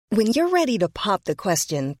When you're ready to pop the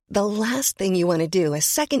question, the last thing you want to do is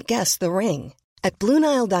second-guess the ring. At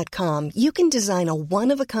BlueNile.com, you can design a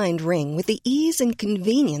one-of-a-kind ring with the ease and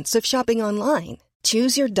convenience of shopping online.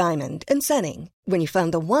 Choose your diamond and setting. When you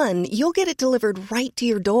find the one, you'll get it delivered right to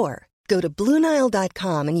your door. Go to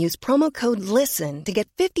BlueNile.com and use promo code LISTEN to get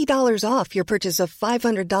 $50 off your purchase of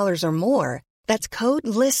 $500 or more. That's code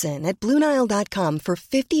LISTEN at BlueNile.com for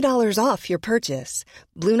 $50 off your purchase.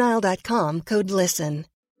 BlueNile.com, code LISTEN.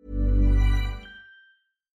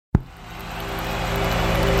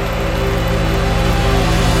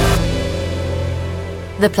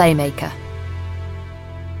 The Playmaker.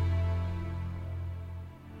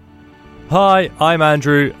 Hi, I'm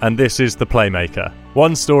Andrew, and this is The Playmaker.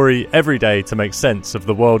 One story every day to make sense of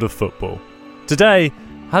the world of football. Today,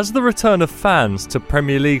 has the return of fans to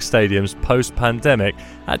Premier League stadiums post-pandemic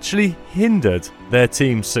actually hindered their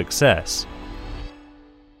team's success?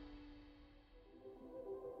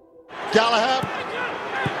 Gallagher,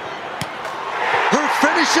 who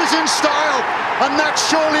finishes in style, and that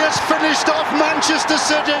surely has finished off Manchester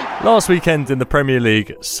City. Last weekend in the Premier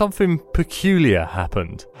League, something peculiar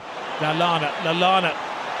happened. Lallana,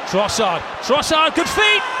 Trossard, good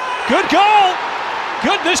feet, good goal,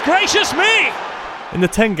 goodness gracious me! In the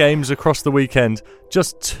 10 games across the weekend,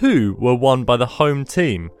 just 2 were won by the home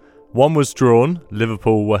team. 1 was drawn,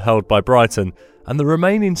 Liverpool were held by Brighton, and the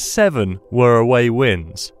remaining 7 were away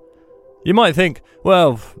wins. You might think,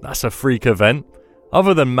 well, that's a freak event.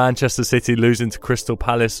 Other than Manchester City losing to Crystal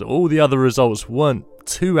Palace, all the other results weren't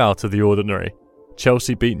too out of the ordinary.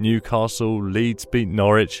 Chelsea beat Newcastle, Leeds beat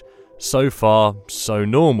Norwich. So far, so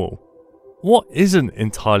normal. What isn't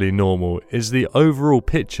entirely normal is the overall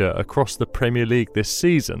picture across the Premier League this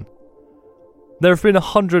season. There have been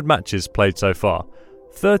 100 matches played so far.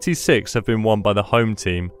 36 have been won by the home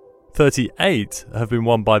team, 38 have been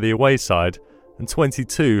won by the away side, and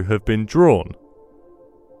 22 have been drawn.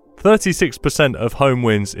 36% of home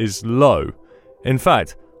wins is low. In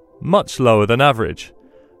fact, much lower than average.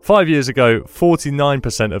 5 years ago,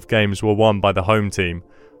 49% of games were won by the home team.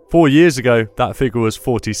 4 years ago, that figure was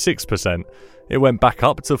 46%. It went back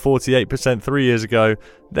up to 48% 3 years ago,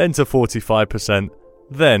 then to 45%,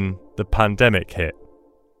 then the pandemic hit.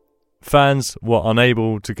 Fans were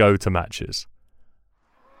unable to go to matches.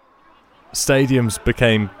 Stadiums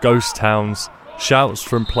became ghost towns. Shouts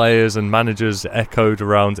from players and managers echoed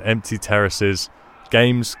around empty terraces.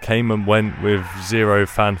 Games came and went with zero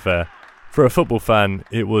fanfare. For a football fan,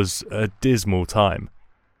 it was a dismal time.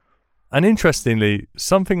 And interestingly,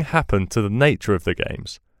 something happened to the nature of the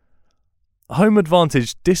games. Home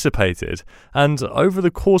advantage dissipated, and over the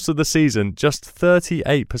course of the season, just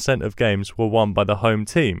 38% of games were won by the home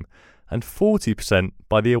team, and 40%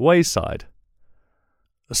 by the away side.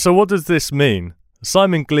 So what does this mean?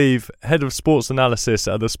 Simon Gleave, head of sports analysis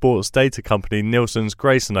at the sports data company Nielsen's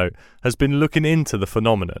Gracenote, has been looking into the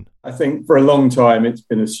phenomenon. I think for a long time it's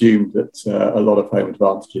been assumed that a lot of home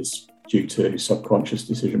advantage is due to subconscious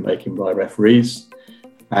decision-making by referees.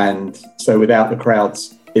 And so without the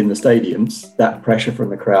crowds in the stadiums, that pressure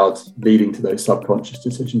from the crowd leading to those subconscious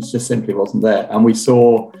decisions just simply wasn't there. And we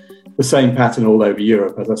saw the same pattern all over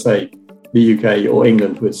Europe. As I say, the UK or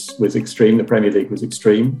England was extreme, the Premier League was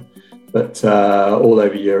extreme. But all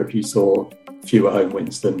over Europe, you saw fewer home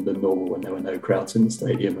wins than normal when there were no crowds in the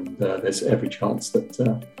stadium. And there's every chance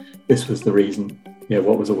that this was the reason. You know,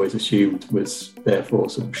 what was always assumed was therefore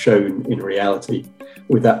sort of shown in reality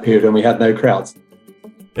with that period when we had no crowds.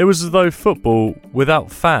 It was as though football,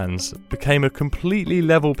 without fans, became a completely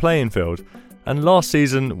level playing field. And last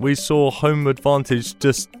season, we saw home advantage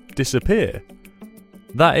just disappear.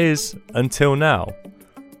 That is, until now.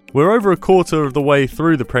 We're over a quarter of the way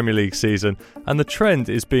through the Premier League season, and the trend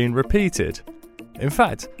is being repeated. In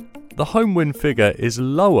fact, the home win figure is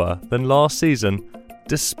lower than last season,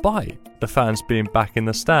 despite the fans being back in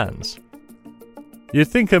the stands. You'd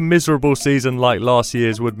think a miserable season like last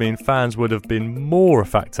year's would mean fans would have been more a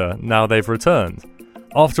factor now they've returned.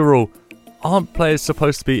 After all, aren't players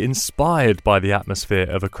supposed to be inspired by the atmosphere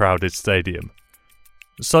of a crowded stadium?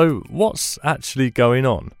 So what's actually going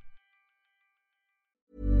on?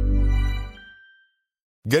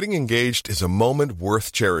 Getting engaged is a moment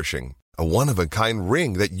worth cherishing. A one-of-a-kind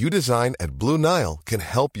ring that you design at Blue Nile can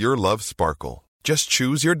help your love sparkle. Just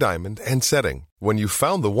choose your diamond and setting. When you've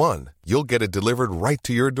found the one, you'll get it delivered right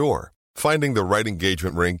to your door. Finding the right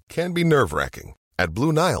engagement ring can be nerve-wracking. At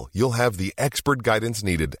Blue Nile, you'll have the expert guidance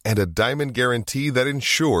needed and a diamond guarantee that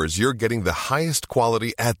ensures you're getting the highest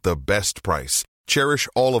quality at the best price. Cherish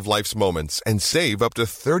all of life's moments and save up to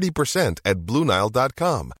 30% at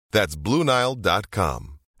BlueNile.com. That's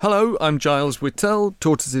BlueNile.com. Hello, I'm Giles Whittell,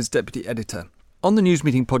 Tortoise's deputy editor. On the News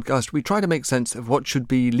Meeting podcast, we try to make sense of what should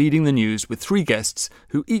be leading the news with 3 guests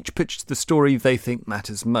who each pitched the story they think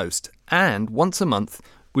matters most. And once a month,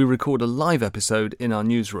 we record a live episode in our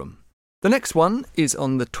newsroom. The next one is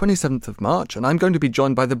on the 27th of March, and I'm going to be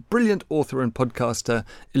joined by the brilliant author and podcaster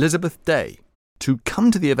Elizabeth Day. To come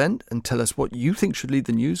to the event and tell us what you think should lead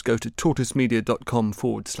the news, go to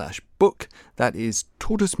tortoisemedia.com/book. That is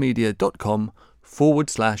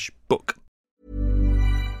tortoisemedia.com/book.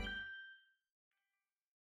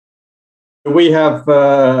 We have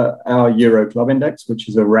our Euro Club Index, which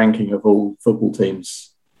is a ranking of all football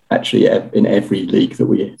teams actually in every league that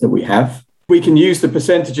we have. We can use the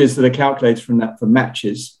percentages that are calculated from that for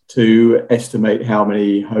matches to estimate how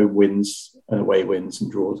many home wins and away wins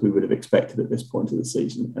and draws we would have expected at this point of the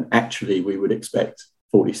season. And actually, we would expect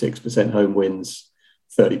 46% home wins,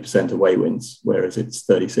 30% away wins, whereas it's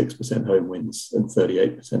 36% home wins and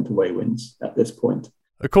 38% away wins at this point.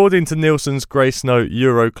 According to Nielsen's Gracenote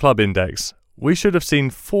Euro Club Index, we should have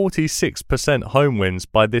seen 46% home wins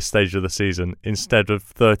by this stage of the season instead of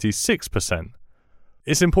 36%.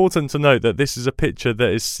 It's important to note that this is a picture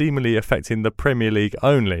that is seemingly affecting the Premier League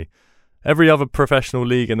only. Every other professional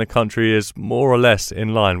league in the country is more or less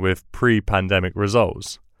in line with pre-pandemic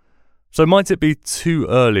results. So might it be too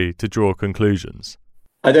early to draw conclusions?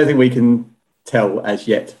 I don't think we can tell as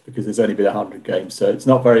yet because there's only been 100 games, so it's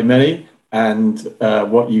not very many. And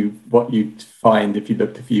what you'd find if you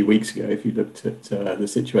looked a few weeks ago, if you looked at the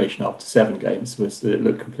situation after 7 games, was that it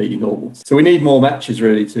looked completely normal. So we need more matches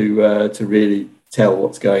really to really tell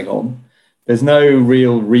what's going on. There's no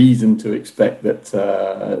real reason to expect that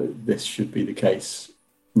this should be the case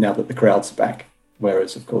now that the crowds are back.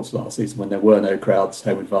 Whereas, of course, last season when there were no crowds,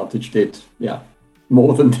 home advantage did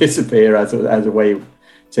more than disappear as away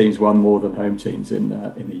teams won more than home teams in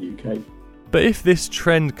the UK. But if this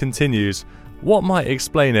trend continues, what might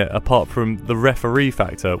explain it apart from the referee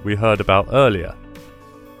factor we heard about earlier?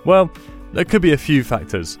 Well, there could be a few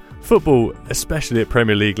factors. Football, especially at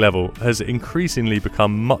Premier League level, has increasingly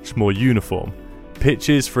become much more uniform.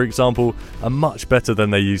 Pitches, for example, are much better than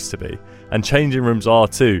they used to be, and changing rooms are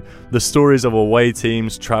too. The stories of away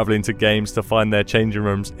teams travelling to games to find their changing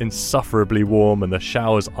rooms insufferably warm and the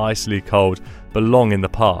showers icily cold belong in the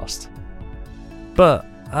past. But,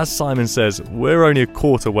 as Simon says, we're only a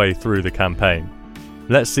quarter way through the campaign.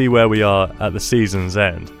 Let's see where we are at the season's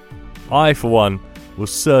end. I, for one, will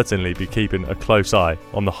certainly be keeping a close eye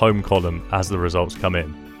on the home column as the results come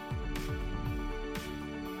in.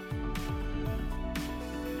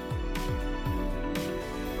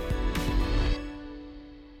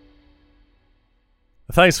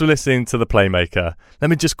 Thanks for listening to The Playmaker. Let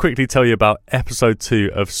me just quickly tell you about episode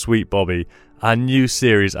 2 of Sweet Bobby, our new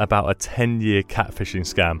series about a 10-year catfishing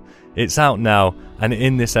scam. It's out now, and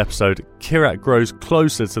in this episode, Kirat grows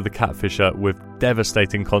closer to the catfisher with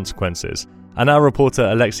devastating consequences. And our reporter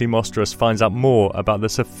Alexei Mostras finds out more about the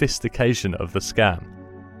sophistication of the scam.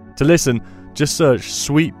 To listen, just search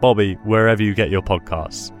Sweet Bobby wherever you get your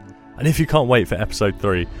podcasts. And if you can't wait for episode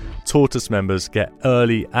 3, Tortoise members get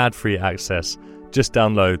early ad-free access. Just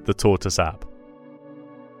download the Tortoise app.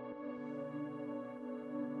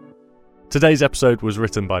 Today's episode was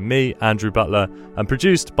written by me, Andrew Butler, and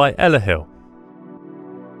produced by Ella Hill.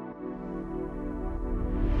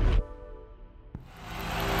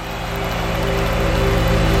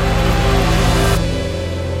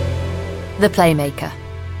 The Playmaker.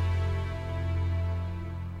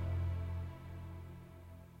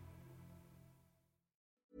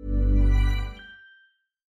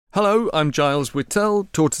 Hello, I'm Giles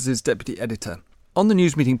Whittell, Tortoise's deputy editor. On the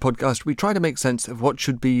News Meeting podcast, we try to make sense of what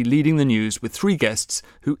should be leading the news with 3 guests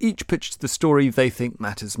who each pitched the story they think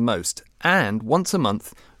matters most. And once a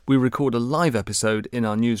month, we record a live episode in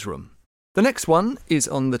our newsroom. The next one is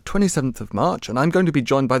on the 27th of March, and I'm going to be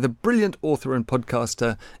joined by the brilliant author and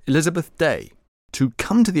podcaster Elizabeth Day. To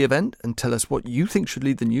come to the event and tell us what you think should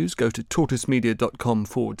lead the news, go to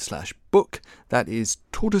tortoisemedia.com/book. That is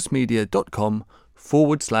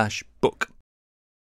tortoisemedia.com/book.